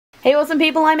Hey awesome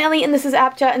people, I'm Ellie and this is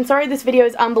AppChat, and sorry this video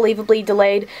is unbelievably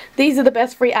delayed. These are the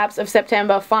best free apps of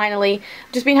September, finally.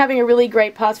 I've just been having a really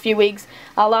great past few weeks.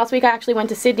 Last week I actually went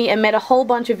to Sydney and met a whole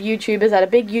bunch of YouTubers at a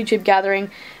big YouTube gathering.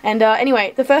 And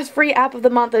anyway, the first free app of the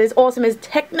month that is awesome is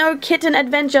Techno Kitten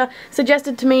Adventure,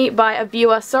 suggested to me by a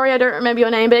viewer. Sorry I don't remember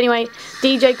your name, but anyway,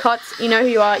 DJ Cots, you know who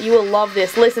you are, you will love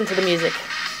this. Listen to the music.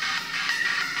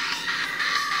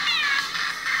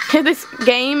 This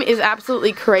game is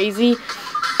absolutely crazy.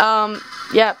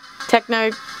 Yeah, Techno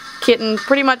Kitten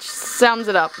pretty much sums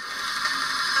it up.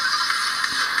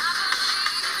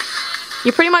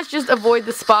 You pretty much just avoid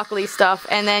the sparkly stuff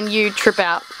and then you trip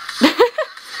out.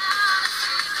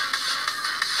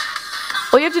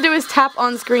 All you have to do is tap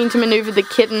on screen to maneuver the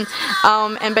kitten,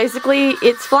 and basically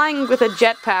it's flying with a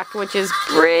jetpack, which is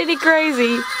pretty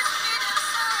crazy.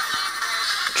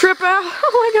 Trip out!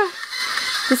 Oh my god.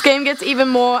 This game gets even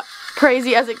more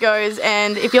crazy as it goes,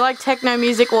 and if you like techno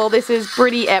music, well, this is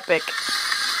pretty epic.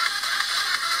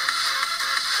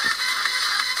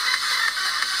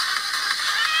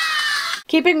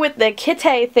 Keeping with the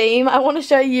Kitty theme, I want to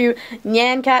show you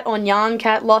Nyan Cat or Nyan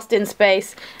Cat Lost in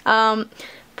Space.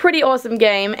 Pretty awesome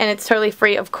game, and it's totally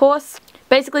free, of course.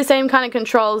 Basically same kind of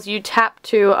controls. You tap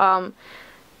to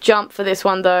jump for this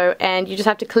one though, and you just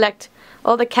have to collect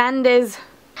all the candies.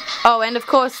 Oh, and of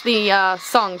course the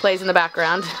song plays in the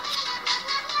background.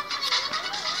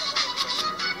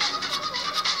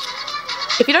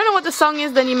 If you don't know what the song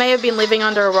is, then you may have been living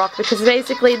under a rock, because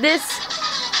basically this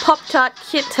Pop-Tart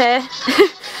Kitty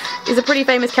is a pretty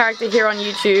famous character here on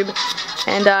YouTube,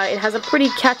 and it has a pretty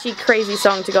catchy, crazy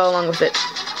song to go along with it.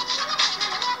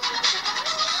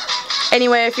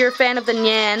 Anyway, if you're a fan of the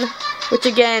Nyan, which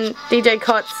again, DJ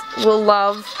Cots will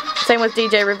love, same with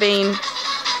DJ Ravine,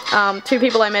 two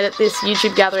people I met at this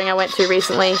YouTube gathering I went to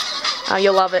recently,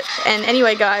 you'll love it. And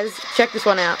anyway guys, check this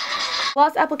one out.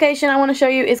 Last application I want to show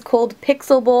you is called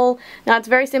Pixel Ball. Now it's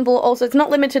very simple. Also, it's not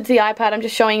limited to the iPad. I'm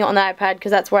just showing you on the iPad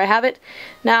because that's where I have it.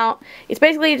 Now, it's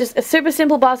basically just a super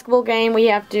simple basketball game where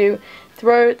you have to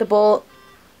throw the ball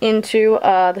into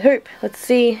the hoop. Let's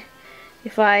see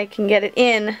if I can get it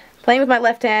in. Playing with my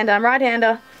left hand. I'm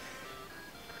right-hander.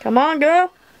 Come on,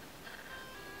 girl.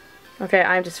 Okay,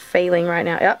 I'm just failing right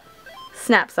now. Yep.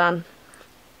 Snap, son.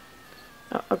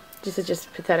 Oh, this is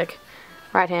just pathetic.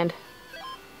 Right hand.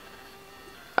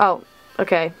 Oh,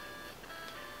 okay.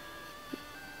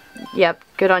 Yep,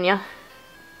 good on ya.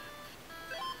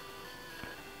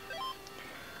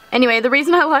 Anyway, the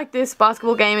reason I like this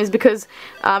basketball game is because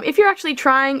if you're actually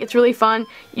trying, it's really fun.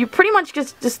 You pretty much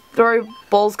just throw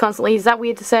balls constantly. Is that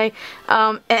weird to say?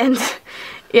 And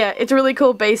yeah, it's a really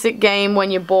cool basic game when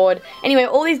you're bored. Anyway,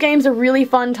 all these games are really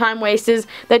fun time wasters.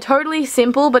 They're totally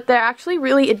simple, but they're actually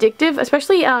really addictive,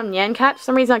 especially Nyan Cat. For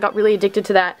some reason I got really addicted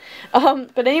to that.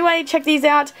 But anyway, check these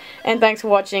out, and thanks for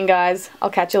watching, guys. I'll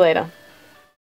catch you later.